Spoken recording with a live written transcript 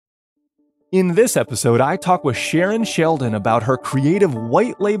In this episode, I talk with Sharyn Sheldon about her creative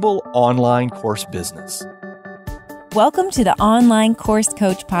white label online course business. Welcome to the Online Course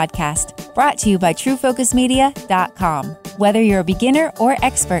Coach Podcast, brought to you by TrueFocusMedia.com. Whether you're a beginner or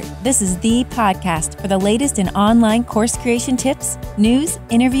expert, this is the podcast for the latest in online course creation tips, news,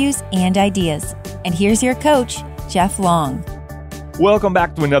 interviews, and ideas. And here's your coach, Jeff Long. Welcome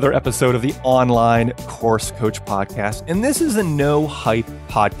back to another episode of the Online Course Coach Podcast. And this is a no hype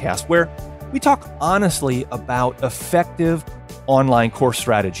podcast where we talk honestly about effective online course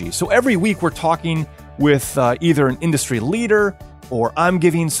strategies. So every week we're talking with either an industry leader or I'm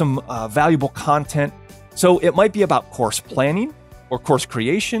giving some valuable content. So it might be about course planning or course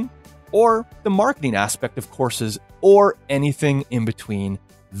creation or the marketing aspect of courses or anything in between.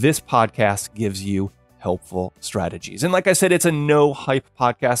 This podcast gives you helpful strategies. And like I said, it's a no hype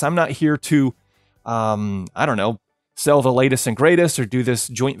podcast. I'm not here to, sell the latest and greatest or do this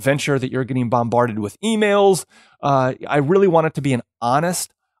joint venture that you're getting bombarded with emails. I really want it to be an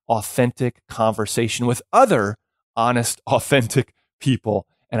honest, authentic conversation with other honest, authentic people.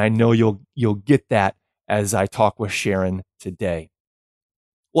 And I know you'll get that as I talk with Sharyn today.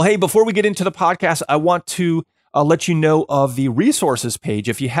 Well, hey, before we get into the podcast, I want to let you know of the resources page.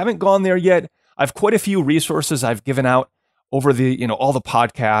 If you haven't gone there yet, I have quite a few resources I've given out over the, all the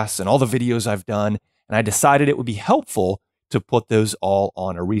podcasts and all the videos I've done. And I decided it would be helpful to put those all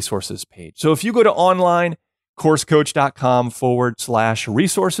on a resources page. So if you go to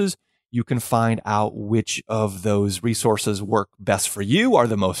onlinecoursecoach.com/resources, you can find out which of those resources work best for you, are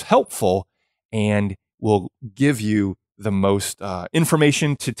the most helpful, and will give you the most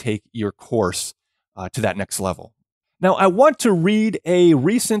information to take your course to that next level. Now, I want to read a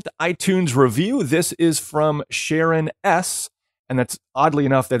recent iTunes review. This is from Sharon S., and that's oddly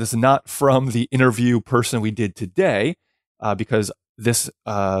enough, that is not from the interview person we did today, because this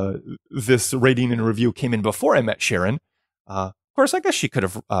rating and review came in before I met Sharyn. Of course, I guess she could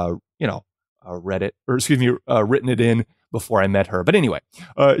have, read it, or written it in before I met her. But anyway,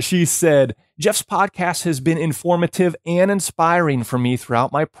 she said, Jeff's podcast has been informative and inspiring for me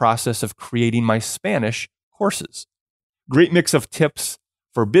throughout my process of creating my Spanish courses. Great mix of tips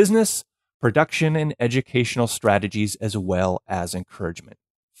for business, production, and educational strategies, as well as encouragement.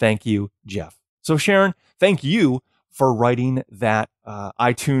 Thank you, Jeff. So Sharyn, thank you for writing that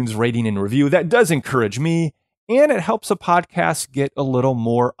iTunes rating and review. That does encourage me, and it helps a podcast get a little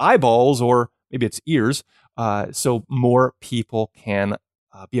more eyeballs, or maybe it's ears, so more people can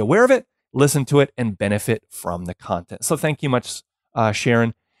be aware of it, listen to it, and benefit from the content. So thank you much,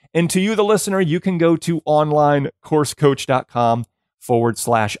 Sharyn. And to you, the listener, you can go to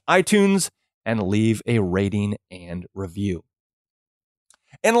onlinecoursecoach.com/iTunes and leave a rating and review.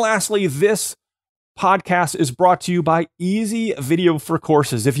 And lastly, this podcast is brought to you by Easy Video for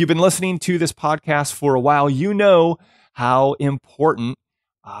Courses. If you've been listening to this podcast for a while, you know how important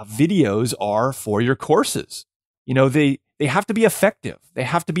videos are for your courses. They have to be effective. They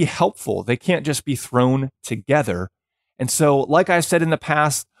have to be helpful. They can't just be thrown together. And so, like I said in the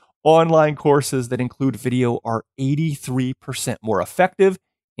past, online courses that include video are 83% more effective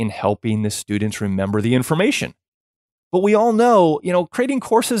in helping the students remember the information. But we all know, creating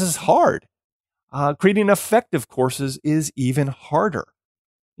courses is hard. Creating effective courses is even harder.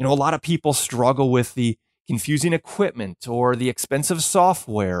 A lot of people struggle with the confusing equipment or the expensive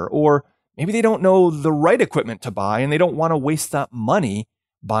software, or maybe they don't know the right equipment to buy and they don't want to waste that money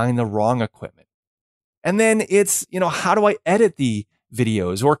buying the wrong equipment. And then it's, how do I edit the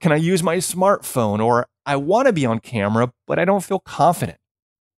videos, or can I use my smartphone, or I want to be on camera, but I don't feel confident.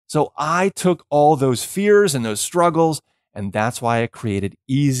 So I took all those fears and those struggles, and that's why I created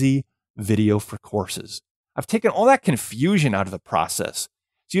Easy Video for Courses. I've taken all that confusion out of the process.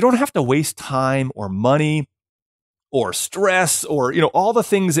 So you don't have to waste time or money or stress or, all the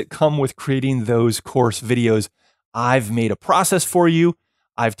things that come with creating those course videos. I've made a process for you.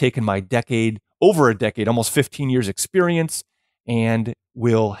 I've taken my over a decade, almost 15 years experience, and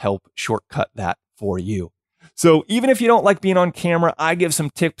will help shortcut that for you. So even if you don't like being on camera, I give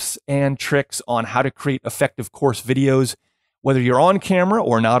some tips and tricks on how to create effective course videos, whether you're on camera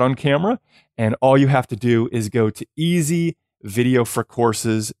or not on camera. And all you have to do is go to Easy Video for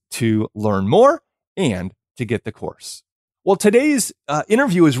Courses to learn more and to get the course. Well, today's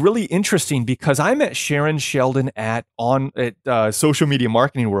interview is really interesting because I met Sharyn Sheldon at Social Media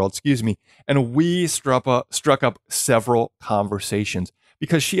Marketing World, and we struck up several conversations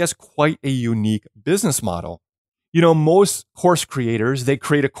because she has quite a unique business model. Most course creators, they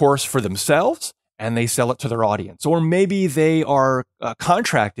create a course for themselves and they sell it to their audience, or maybe they are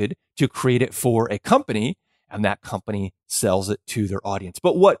contracted to create it for a company and that company sells it to their audience.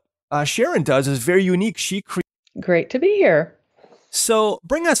 But what Sharyn does is very unique. Great to be here. So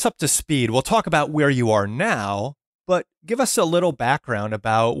bring us up to speed. We'll talk about where you are now, but give us a little background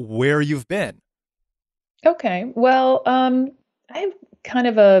about where you've been. Okay. Well, I have kind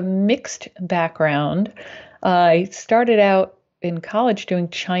of a mixed background. I started out in college doing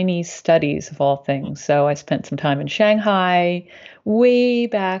Chinese studies of all things. So I spent some time in Shanghai way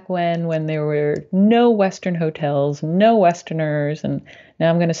back when there were no Western hotels, no Westerners, and now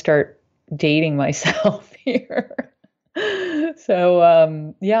I'm going to start dating myself here.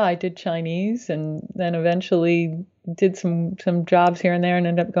 So yeah, I did Chinese and then eventually did some jobs here and there and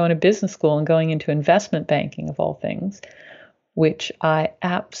ended up going to business school and going into investment banking of all things, which I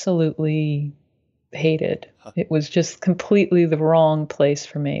absolutely hated. It was just completely the wrong place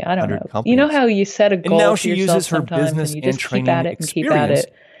for me. I don't know. Companies. You know how you set a goal now for she yourself uses her sometimes business and you just and training keep at it and keep at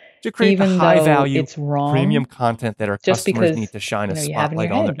it to create even the high though value it's wrong, premium content that our just customers because need to shine a you have in your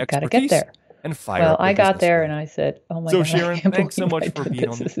spotlight on head, their you got to get expertise there. and fire Well, up their I got business there with. and I said, "Oh my So God, I Sharyn, can't thanks so believe much I for did being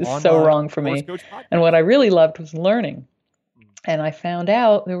on this. the This is so Online wrong for Course me." Coach podcast. And what I really loved was learning. And I found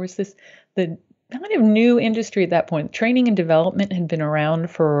out there was the kind of new industry at that point. Training and development had been around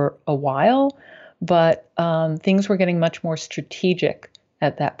for a while, but things were getting much more strategic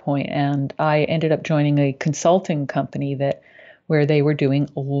at that point. And I ended up joining a consulting company where they were doing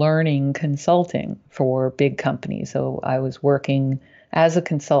learning consulting for big companies. So I was working as a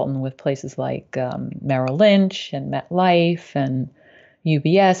consultant with places like Mary Lynch and MetLife and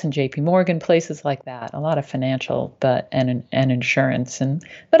UBS and JP Morgan, places like that. A lot of financial, and insurance,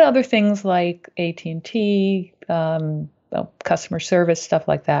 but other things like AT&T, customer service, stuff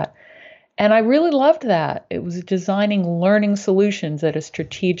like that. And I really loved that. It was designing learning solutions at a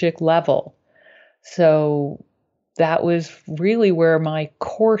strategic level. So that was really where my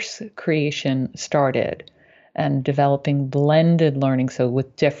course creation started and developing blended learning. So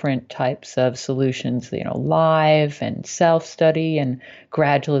with different types of solutions, live and self-study, and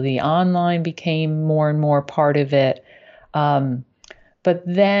gradually the online became more and more part of it. But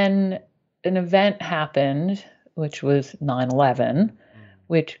then an event happened, which was 9/11,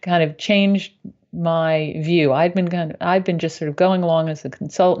 which kind of changed my view. I'd been just sort of going along as a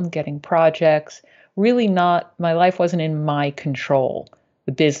consultant, getting projects, really my life wasn't in my control,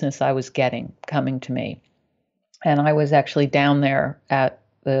 the business I was getting coming to me. And I was actually down there at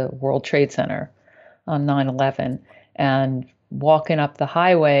the World Trade Center on 9/11 and walking up the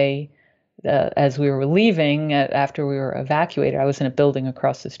highway as we were leaving after we were evacuated. I was in a building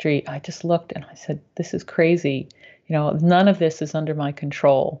across the street. I just looked and I said, "This is crazy. None of this is under my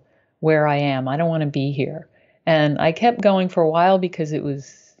control where I am. I don't want to be here." And I kept going for a while because it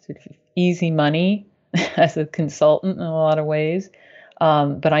was sort of easy money as a consultant in a lot of ways.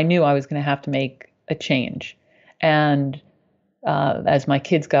 But I knew I was going to have to make a change. And as my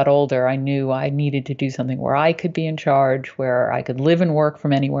kids got older, I knew I needed to do something where I could be in charge, where I could live and work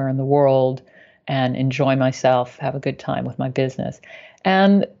from anywhere in the world and enjoy myself, have a good time with my business.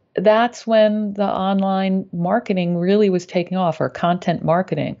 And that's when the online marketing really was taking off, or content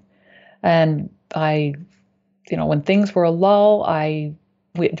marketing. And when things were a lull, I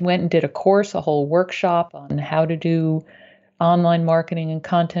went and did a course, a whole workshop on how to do online marketing and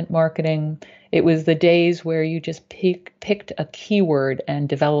content marketing. It was the days where you just picked a keyword and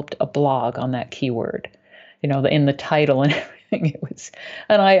developed a blog on that keyword, in the title and everything.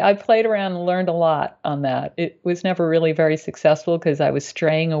 And I played around and learned a lot on that. It was never really very successful because I was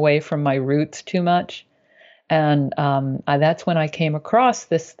straying away from my roots too much. And that's when I came across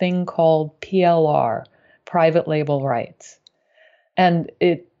this thing called PLR, private label rights. And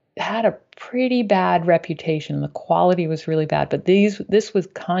it had a pretty bad reputation. The quality was really bad, but this was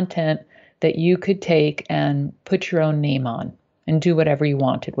content that you could take and put your own name on and do whatever you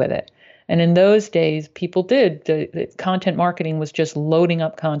wanted with it. And in those days, people did. The content marketing was just loading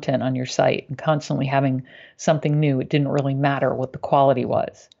up content on your site and constantly having something new. It didn't really matter what the quality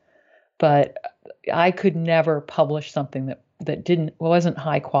was. But I could never publish something that wasn't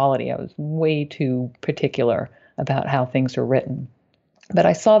high quality. I was way too particular about how things are written. But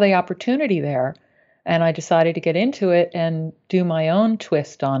I saw the opportunity there, and I decided to get into it and do my own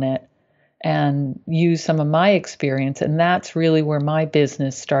twist on it and use some of my experience. And that's really where my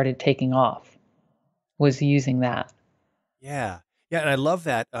business started taking off, was using that. Yeah. Yeah. And I love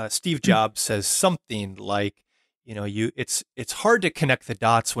that Steve Jobs says something like, it's hard to connect the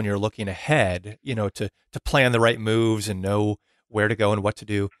dots when you're looking ahead, to plan the right moves and know where to go and what to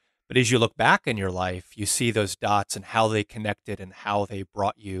do. But as you look back in your life, you see those dots and how they connected and how they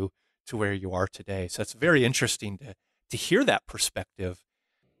brought you to where you are today. So it's very interesting to hear that perspective.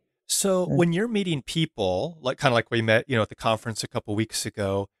 So when you're meeting people, kind of like we met, at the conference a couple of weeks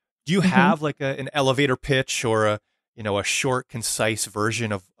ago, Do you Mhm. have like an elevator pitch or a short, concise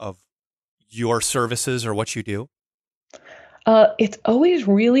version of your services or what you do? It's always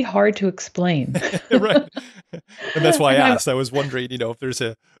really hard to explain. Right. And that's why I And asked. I was wondering, if there's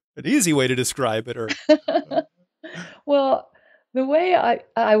an easy way to describe it or. uh, well, the way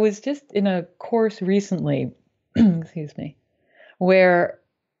I was just in a course recently, excuse me, where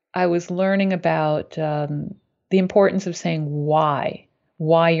I was learning about the importance of saying why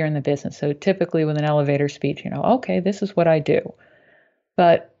you're in the business. So typically with an elevator speech, okay, this is what I do.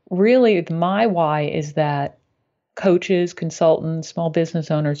 But really, my why is that coaches, consultants, small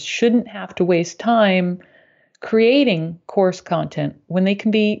business owners shouldn't have to waste time creating course content when they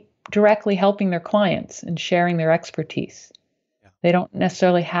can be directly helping their clients and sharing their expertise. Yeah. They don't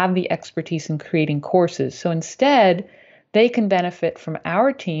necessarily have the expertise in creating courses. So instead, they can benefit from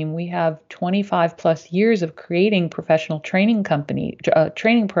our team. We have 25 plus years of creating professional training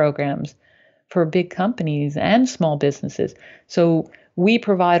programs for big companies and small businesses. So we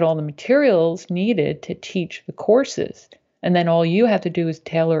provide all the materials needed to teach the courses. And then all you have to do is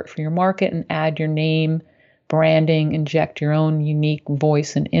tailor it for your market and add your name, branding, inject your own unique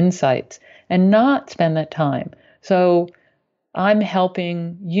voice and insights, and not spend that time. So I'm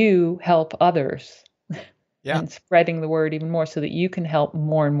helping you help others Yeah. and spreading the word even more so that you can help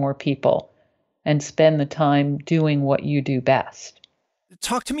more and more people and spend the time doing what you do best.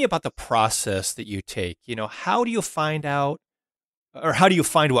 Talk to me about the process that you take. How do you find out, or how do you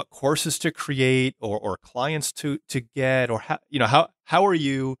find what courses to create or clients to get, or how are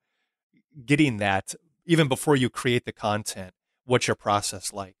you getting that even before you create the content? What's your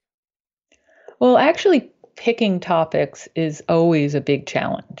process like? Well, actually, picking topics is always a big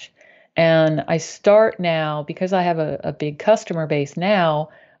challenge. And I start now, because I have a big customer base now,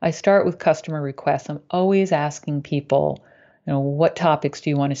 I start with customer requests. I'm always asking people, what topics do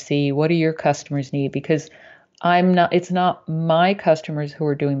you want to see? What do your customers need? Because it's not my customers who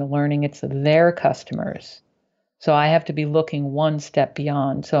are doing the learning, it's their customers. So I have to be looking one step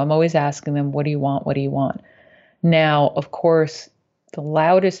beyond. So I'm always asking them, what do you want? What do you want? Now, of course, the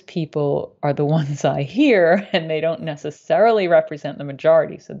loudest people are the ones I hear, and they don't necessarily represent the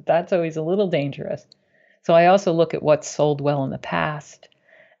majority. So that's always a little dangerous. So I also look at what's sold well in the past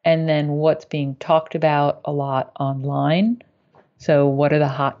and then what's being talked about a lot online. So, what are the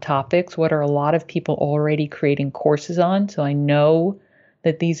hot topics? What are a lot of people already creating courses on? So, I know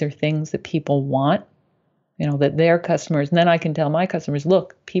that these are things that people want, that their customers, and then I can tell my customers,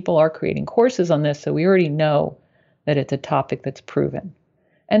 look, people are creating courses on this. So, we already know that it's a topic that's proven.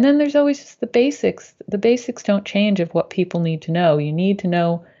 And then there's always just the basics. The basics don't change of what people need to know. You need to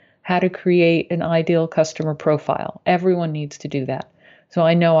know how to create an ideal customer profile. Everyone needs to do that. So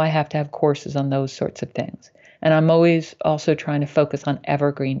I know I have to have courses on those sorts of things. And I'm always also trying to focus on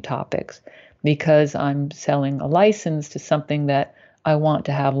evergreen topics because I'm selling a license to something that I want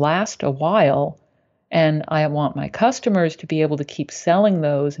to have last a while. And I want my customers to be able to keep selling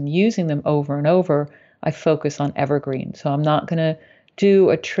those and using them over and over. I focus on evergreen. So I'm not going to do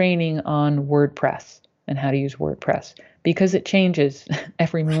a training on WordPress and how to use WordPress because it changes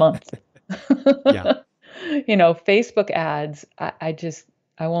every month. Yeah. Facebook ads,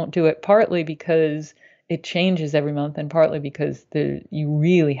 I won't do it partly because it changes every month and partly because you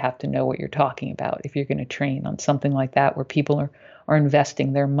really have to know what you're talking about if you're going to train on something like that where people are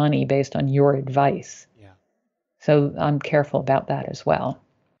investing their money based on your advice. Yeah. So I'm careful about that as well.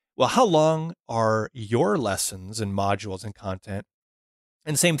 Well, how long are your lessons and modules and content?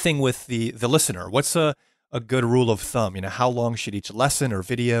 And same thing with the listener. What's a good rule of thumb? How long should each lesson or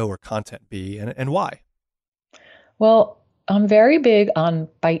video or content be, and why? Well, I'm very big on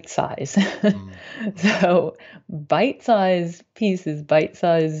bite size. Mm. So, bite size pieces, bite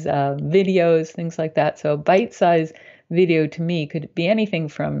size videos, things like that. So, bite size video to me could be anything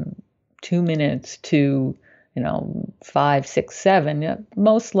from 2 minutes to 5, 6, 7.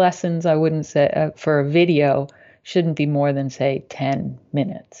 Most lessons I wouldn't say for a video shouldn't be more than say 10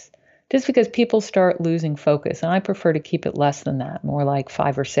 minutes. Just because people start losing focus, and I prefer to keep it less than that, more like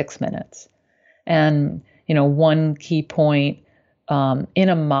 5 or 6 minutes. And one key point in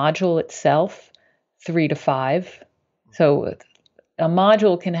a module itself, 3 to 5. So a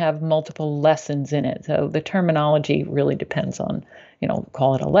module can have multiple lessons in it. So the terminology really depends on,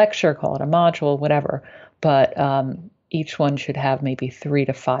 call it a lecture, call it a module, whatever. But each one should have maybe 3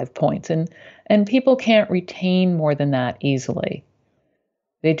 to 5 points. And people can't retain more than that easily.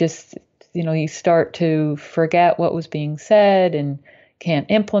 They just, you start to forget what was being said and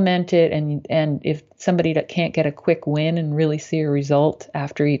can't implement it. And if somebody that can't get a quick win and really see a result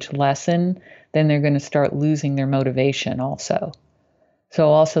after each lesson, then they're going to start losing their motivation also. So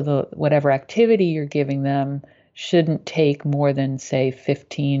also the whatever activity you're giving them shouldn't take more than, say,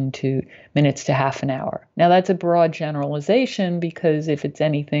 15 to minutes to half an hour. Now that's a broad generalization because if it's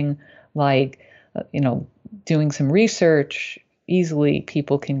anything like, doing some research, easily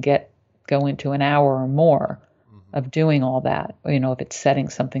people can go into an hour or more of doing all that, if it's setting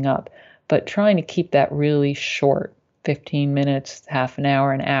something up. But trying to keep that really short, 15 minutes, half an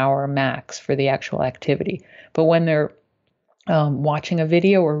hour max for the actual activity. But when they're watching a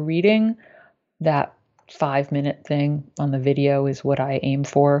video or reading, that 5-minute thing on the video is what I aim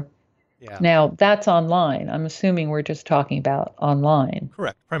for. Yeah. Now, that's online. I'm assuming we're just talking about online.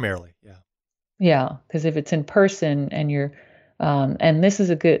 Correct. Primarily. Yeah. Yeah, because if it's in person and and this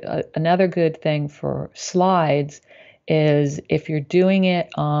is another good thing for slides is if you're doing it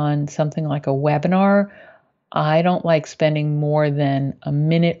on something like a webinar, I don't like spending more than a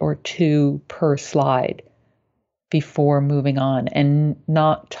minute or two per slide before moving on and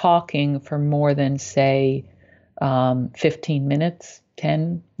not talking for more than, say, 15 minutes,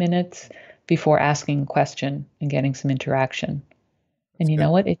 10 minutes before asking a question and getting some interaction. And you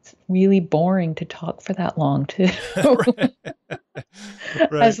know what? It's really boring to talk for that long, too.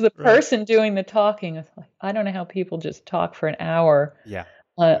 As the person doing the talking, it's like, I don't know how people just talk for an hour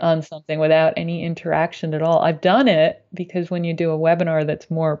on something without any interaction at all. I've done it because when you do a webinar that's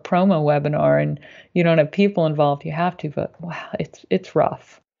more promo webinar and you don't have people involved, you have to, but wow, it's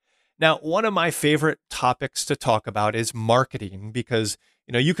rough. Now, one of my favorite topics to talk about is marketing because,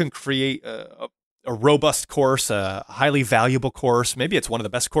 you can create a robust course, a highly valuable course. Maybe it's one of the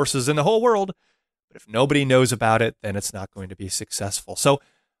best courses in the whole world, but if nobody knows about it, then it's not going to be successful. So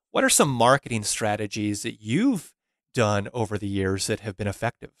what are some marketing strategies that you've done over the years that have been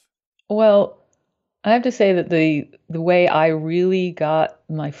effective? Well, I have to say that the way I really got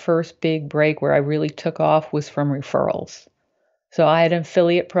my first big break where I really took off was from referrals. So I had an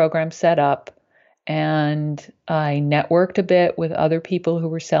affiliate program set up and I networked a bit with other people who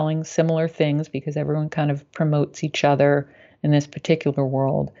were selling similar things because everyone kind of promotes each other in this particular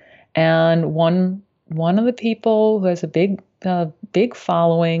world. And one of the people who has a big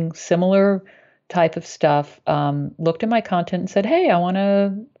following, similar type of stuff, looked at my content and said, "Hey, I want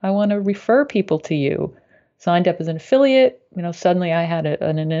to refer people to you." Signed up as an affiliate. Suddenly I had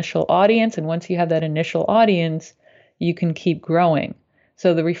an initial audience, and once you have that initial audience, you can keep growing.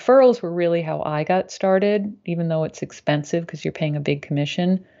 So the referrals were really how I got started, even though it's expensive because you're paying a big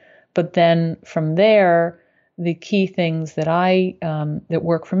commission. But then from there, the key things that that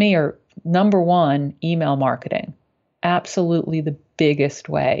work for me are, number one, email marketing. Absolutely the biggest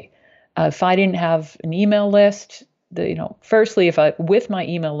way. If I didn't have an email list, firstly, with my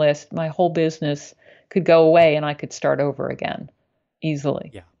email list, my whole business could go away and I could start over again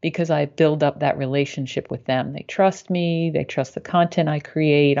easily because I build up that relationship with them. They trust me. They trust the content I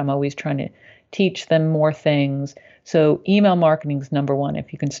create. I'm always trying to teach them more things. So email marketing is number one.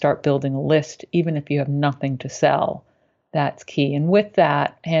 If you can start building a list, even if you have nothing to sell, that's key. And with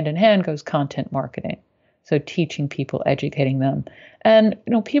that, hand in hand goes content marketing. So teaching people, educating them. And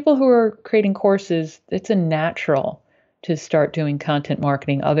people who are creating courses, it's a natural to start doing content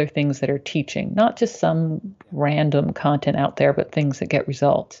marketing, other things that are teaching, not just some random content out there, but things that get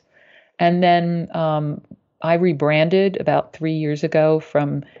results. And then I rebranded about 3 years ago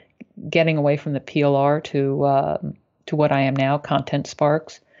from getting away from the PLR to what I am now, Content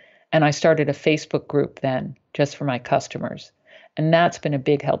Sparks. And I started a Facebook group then just for my customers. And that's been a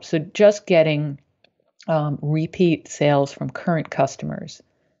big help. So just getting repeat sales from current customers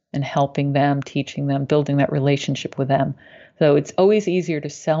and helping them, teaching them, building that relationship with them. So it's always easier to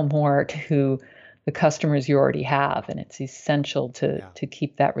sell more to the customers you already have, and it's essential to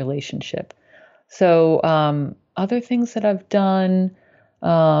keep that relationship. So other things that I've done,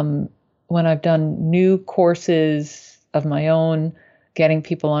 when I've done new courses of my own, getting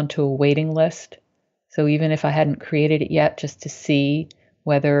people onto a waiting list. So even if I hadn't created it yet, just to see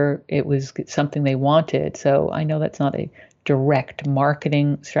whether it was something they wanted. So I know that's not a direct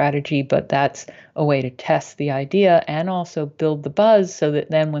marketing strategy, but that's a way to test the idea and also build the buzz so that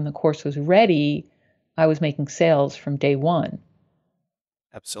then when the course was ready, I was making sales from day one.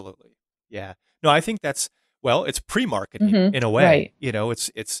 Absolutely. Yeah. No, I think it's pre-marketing in a way. Right.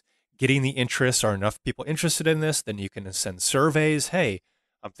 It's getting the interest. Are enough people interested in this? Then you can send surveys. Hey,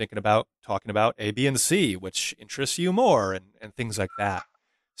 I'm thinking about talking about A, B, and C, which interests you more, and things like that.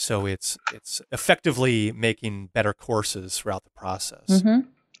 So it's effectively making better courses throughout the process. Mm-hmm.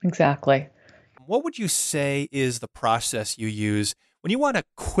 Exactly. What would you say is the process you use when you want to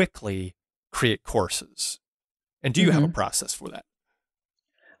quickly create courses? And do you have a process for that?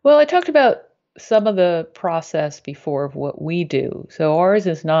 Well, I talked about some of the process before of what we do. So ours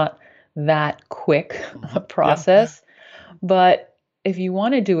is not that quick a Yeah. process, but if you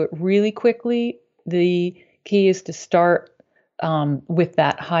want to do it really quickly, the key is to start with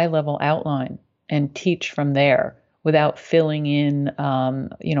that high level outline and teach from there without filling in,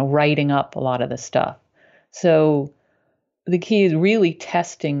 writing up a lot of the stuff. So the key is really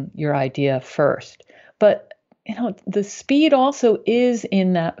testing your idea first. But the speed also is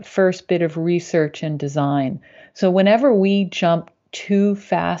in that first bit of research and design. So whenever we jump too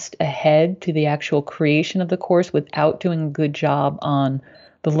fast ahead to the actual creation of the course without doing a good job on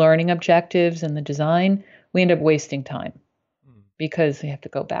the learning objectives and the design, we end up wasting time because we have to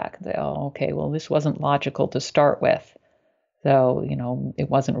go back and say, oh, okay, well, this wasn't logical to start with. So, it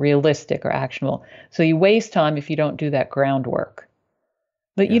wasn't realistic or actionable. So you waste time if you don't do that groundwork.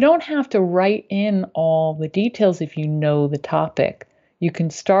 But you don't have to write in all the details if you know the topic. You can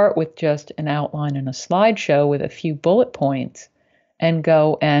start with just an outline and a slideshow with a few bullet points and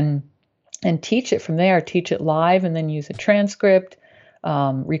go and teach it from there. Teach it live and then use a transcript,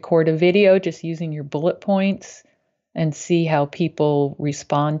 record a video just using your bullet points and see how people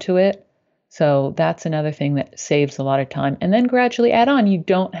respond to it. So that's another thing that saves a lot of time. And then gradually add on. You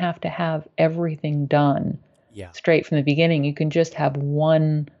don't have to have everything done straight from the beginning. You can just have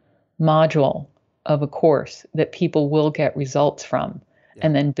one module of a course that people will get results from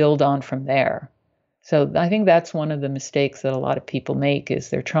and then build on from there. So I think that's one of the mistakes that a lot of people make is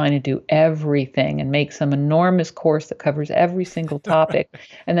they're trying to do everything and make some enormous course that covers every single topic.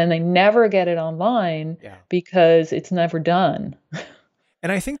 And then they never get it online because it's never done.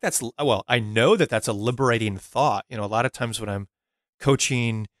 And I think I know that that's a liberating thought. A lot of times when I'm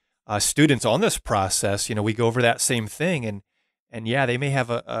coaching students on this process, we go over that same thing and they may have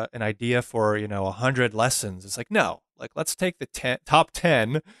an idea for, 100 lessons. It's like, no, let's take the top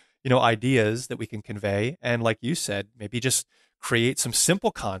 10, ideas that we can convey. And like you said, maybe just create some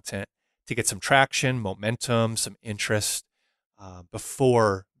simple content to get some traction, momentum, some interest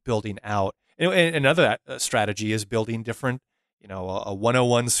before building out. And another strategy is building different, a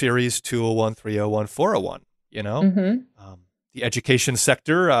 101 series, 201, 301, 401, the education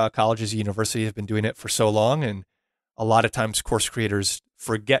sector, colleges and universities have been doing it for so long. And a lot of times course creators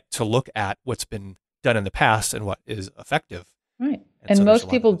forget to look at what's been done in the past and what is effective. Right. And so most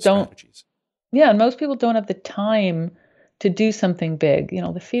people don't. Strategies. Yeah. And most people don't have the time to do something big.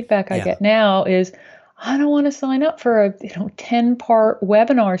 The feedback I get now is, I don't want to sign up for a 10-part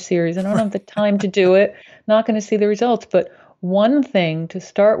webinar series. I don't have the time to do it. Not going to see the results. But one thing to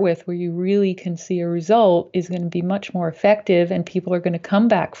start with where you really can see a result is going to be much more effective and people are going to come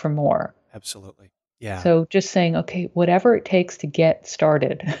back for more. Absolutely. Yeah. So just saying, okay, whatever it takes to get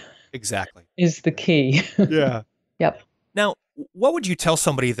started. Exactly. Is the key. Yeah. Yep. Now, what would you tell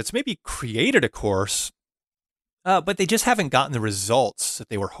somebody that's maybe created a course, but they just haven't gotten the results that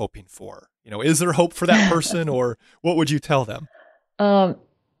they were hoping for? Is there hope for that person or what would you tell them?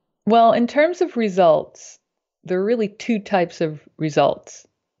 Well, in terms of results, there are really two types of results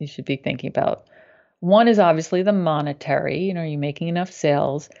you should be thinking about. One is obviously the monetary, are you making enough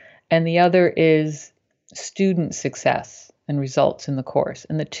sales? And the other is student success and results in the course.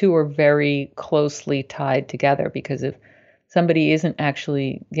 And the two are very closely tied together because if somebody isn't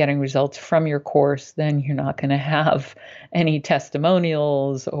actually getting results from your course, then you're not going to have any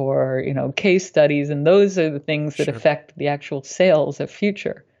testimonials or, case studies. And those are the things that affect the actual sales of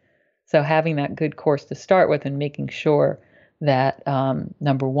future. So having that good course to start with and making sure that,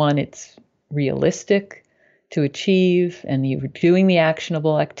 number one, it's realistic to achieve and you're doing the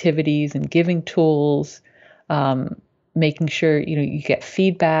actionable activities and giving tools, making sure, you get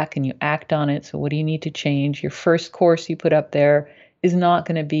feedback and you act on it. So what do you need to change? Your first course you put up there is not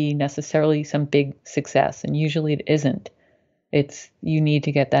going to be necessarily some big success. And usually it isn't. You need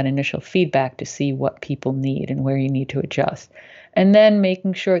to get that initial feedback to see what people need and where you need to adjust. And then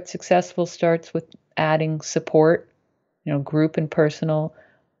making sure it's successful starts with adding support, group and personal.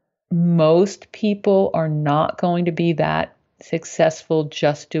 Most people are not going to be that successful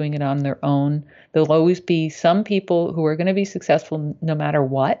just doing it on their own. There'll always be some people who are going to be successful no matter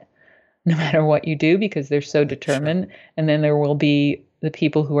what you do because they're so determined. And then there will be the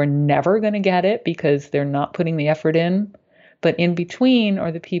people who are never going to get it because they're not putting the effort in. But in between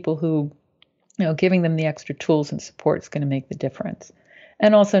are the people who, giving them the extra tools and support is going to make the difference.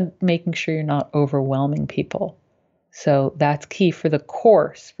 And also making sure you're not overwhelming people. So that's key for the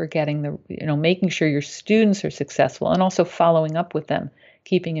course, for getting making sure your students are successful and also following up with them,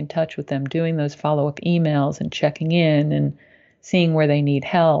 keeping in touch with them, doing those follow-up emails and checking in and seeing where they need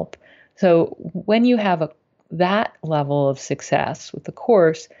help. So when you have that level of success with the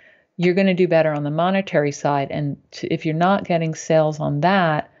course, you're going to do better on the monetary side. And if you're not getting sales on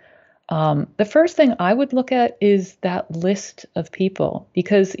that, the first thing I would look at is that list of people,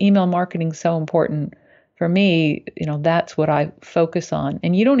 because email marketing is so important for me. That's what I focus on.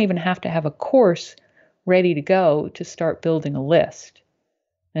 And you don't even have to have a course ready to go to start building a list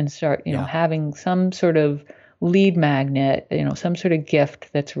and start, having some sort of lead magnet, some sort of gift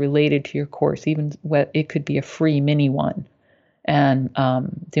that's related to your course, even what it could be a free mini one, and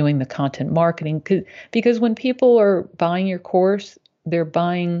doing the content marketing. Because when people are buying your course, they're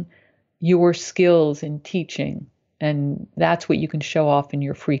buying your skills in teaching. And that's what you can show off in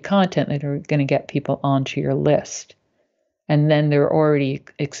your free content that are going to get people onto your list. And then they're already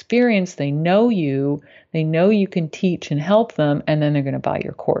experienced. They know you can teach and help them, and then they're going to buy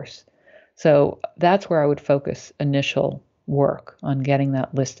your course. So that's where I would focus initial work, on getting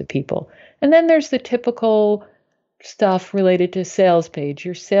that list of people. And then there's the typical stuff related to sales page,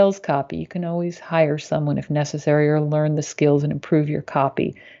 your sales copy. You can always hire someone if necessary, or learn the skills and improve your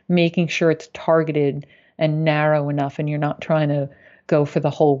copy, making sure it's targeted and narrow enough, and you're not trying to go for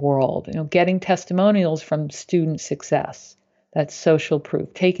the whole world. Getting testimonials from student success. That's social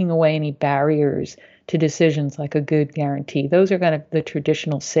proof. Taking away any barriers to decisions, like a good guarantee. Those are kind of the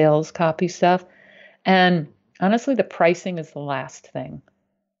traditional sales copy stuff. And honestly, the pricing is the last thing.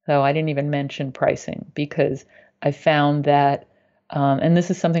 So I didn't even mention pricing, because I found that, and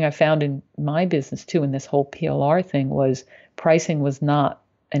this is something I found in my business too, in this whole PLR thing, was pricing was not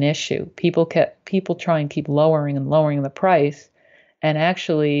an issue. People try and keep lowering and lowering the price, and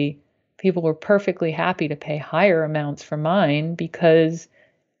actually people were perfectly happy to pay higher amounts for mine, because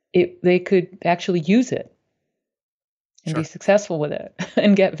they could actually use it and be successful with it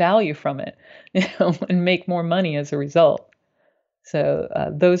and get value from it, and make more money as a result. So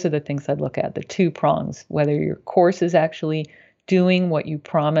those are the things I'd look at, the two prongs, whether your course is actually doing what you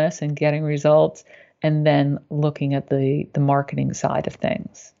promise and getting results, and then looking at the marketing side of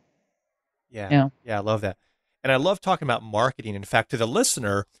things. Yeah, I love that. And I love talking about marketing. In fact, to the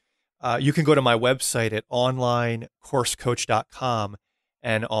listener, you can go to my website at onlinecoursecoach.com,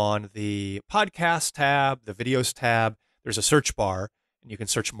 and on the podcast tab, the videos tab, there's a search bar, and you can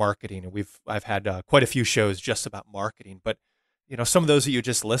search marketing. And I've had quite a few shows just about marketing, but some of those that you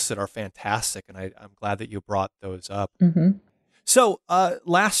just listed are fantastic, and I'm glad that you brought those up. Mm-hmm. So,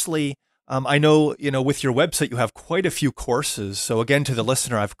 lastly, I know, with your website, you have quite a few courses. So again, to the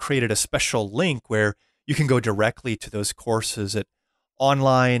listener, I've created a special link where you can go directly to those courses at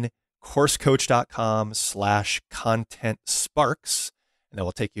onlinecoursecoach.com/content-sparks, and that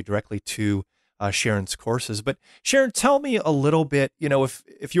will take you directly to Sharyn's courses. But Sharyn, tell me a little bit,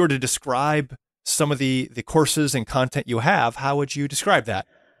 if you were to describe some of the courses and content you have, how would you describe that?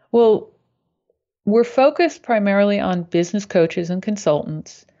 Well, we're focused primarily on business coaches and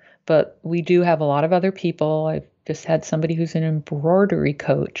consultants, but we do have a lot of other people. I've just had somebody who's an embroidery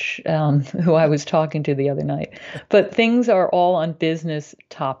coach, who I was talking to the other night. But things are all on business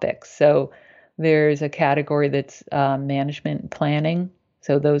topics. So there's a category that's management and planning,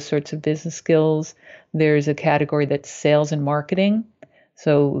 so those sorts of business skills. There's a category that's sales and marketing.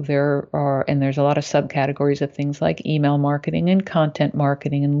 So there's a lot of subcategories of things like email marketing and content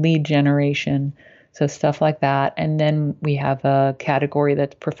marketing and lead generation. So stuff like that. And then we have a category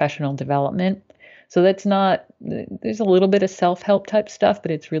that's professional development. So there's a little bit of self-help type stuff,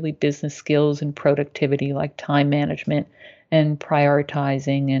 but it's really business skills and productivity, like time management and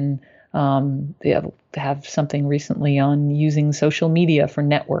prioritizing. And they have something recently on using social media for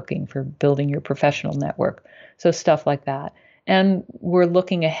networking, for building your professional network. So stuff like that. And we're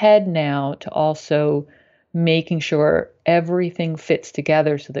looking ahead now to also making sure everything fits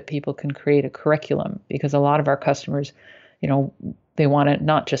together so that people can create a curriculum, because a lot of our customers, they want to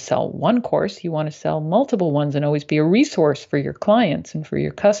not just sell one course, you want to sell multiple ones and always be a resource for your clients and for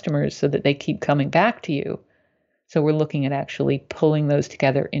your customers so that they keep coming back to you. So we're looking at actually pulling those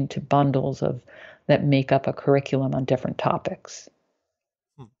together into bundles that make up a curriculum on different topics.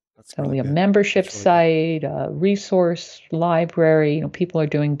 So we have a membership site, a resource library. People are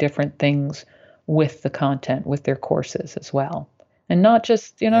doing different things with the content, with their courses as well. And not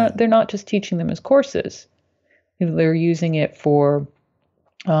just, they're not just teaching them as courses. They're using it for,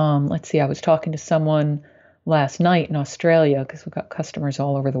 let's see, I was talking to someone last night in Australia, because we've got customers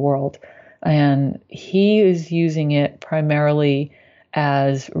all over the world. And he is using it primarily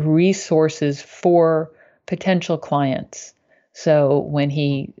as resources for potential clients. So when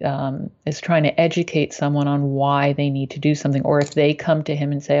he is trying to educate someone on why they need to do something, or if they come to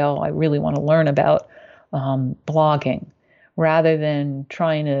him and say, oh, I really want to learn about blogging, rather than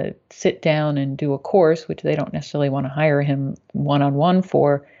trying to sit down and do a course, which they don't necessarily want to hire him one-on-one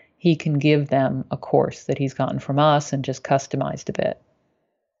for, he can give them a course that he's gotten from us and just customized a bit.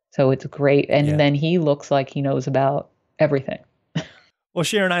 So it's great. And then he looks like he knows about everything. Well,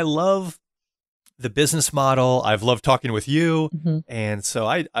 Sharyn, I love the business model. I've loved talking with you. And so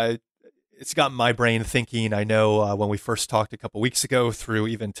it's got my brain thinking. I know when we first talked a couple weeks ago through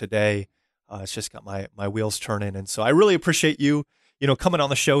even today, it's just got my wheels turning. And so I really appreciate you, coming on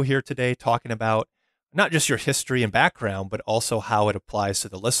the show here today, talking about not just your history and background, but also how it applies to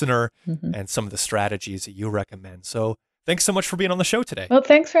the listener and some of the strategies that you recommend. So thanks so much for being on the show today. Well,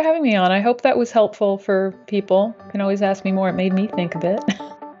 thanks for having me on. I hope that was helpful for people. You can always ask me more. It made me think a bit.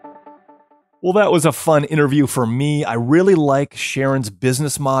 Well, that was a fun interview for me. I really like Sharyn's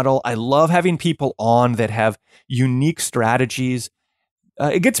business model. I love having people on that have unique strategies.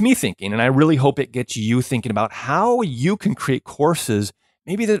 It gets me thinking, and I really hope it gets you thinking about how you can create courses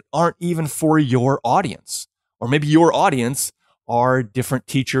maybe that aren't even for your audience, or maybe your audience are different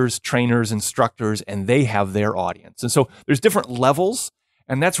teachers, trainers, instructors, and they have their audience. And so there's different levels,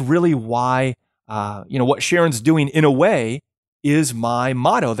 and that's really why, what Sharyn's doing in a way is my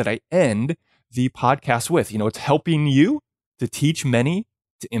motto that I end the podcast with. It's helping you to teach many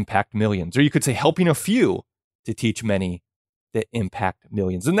to impact millions, or you could say helping a few to teach many that impact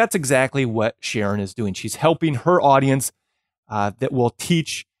millions. And that's exactly what Sharyn is doing. She's helping her audience that will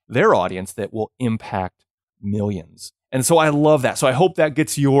teach their audience that will impact millions. And so I love that. So I hope that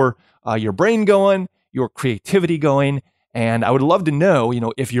gets your brain going, your creativity going. And I would love to know,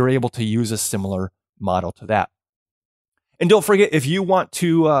 if you're able to use a similar model to that. And don't forget, if you want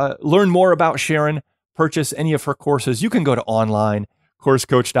to learn more about Sharyn, purchase any of her courses, you can go to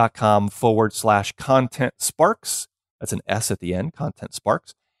onlinecoursecoach.com/content sparks. That's an S at the end, Content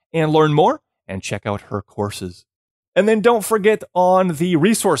Sparks, and learn more and check out her courses. And then don't forget, on the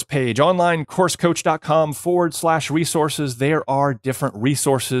resource page, onlinecoursecoach.com/resources, there are different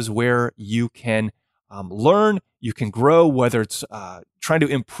resources where you can learn, you can grow, whether it's trying to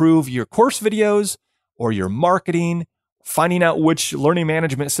improve your course videos or your marketing, finding out which learning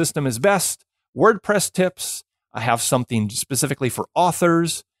management system is best, WordPress tips. I have something specifically for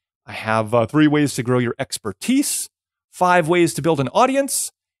authors. I have 3 ways to grow your expertise, 5 ways to build an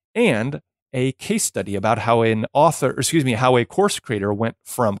audience, and a case study about how how a course creator went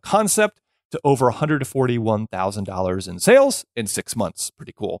from concept to over $141,000 in sales in 6 months.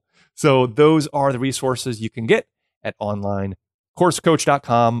 Pretty cool. So those are the resources you can get at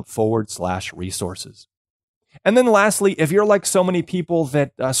onlinecoursecoach.com/resources. And then lastly, if you're like so many people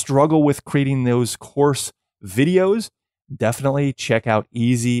that struggle with creating those course videos, definitely check out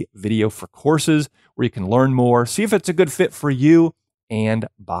Easy Video for Courses, where you can learn more, see if it's a good fit for you, and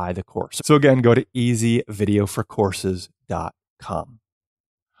buy the course. So again, go to easyvideoforcourses.com.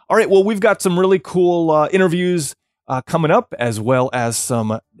 All right, well, we've got some really cool interviews coming up, as well as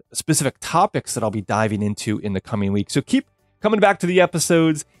some specific topics that I'll be diving into in the coming weeks. So keep coming back to the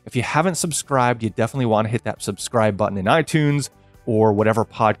episodes. If you haven't subscribed, you definitely want to hit that subscribe button in iTunes or whatever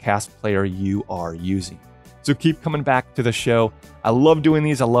podcast player you are using. So keep coming back to the show. I love doing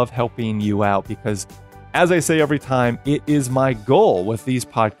these. I love helping you out because, as I say every time, it is my goal with these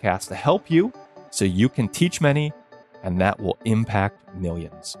podcasts to help you so you can teach many, and that will impact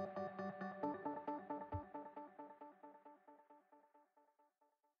millions.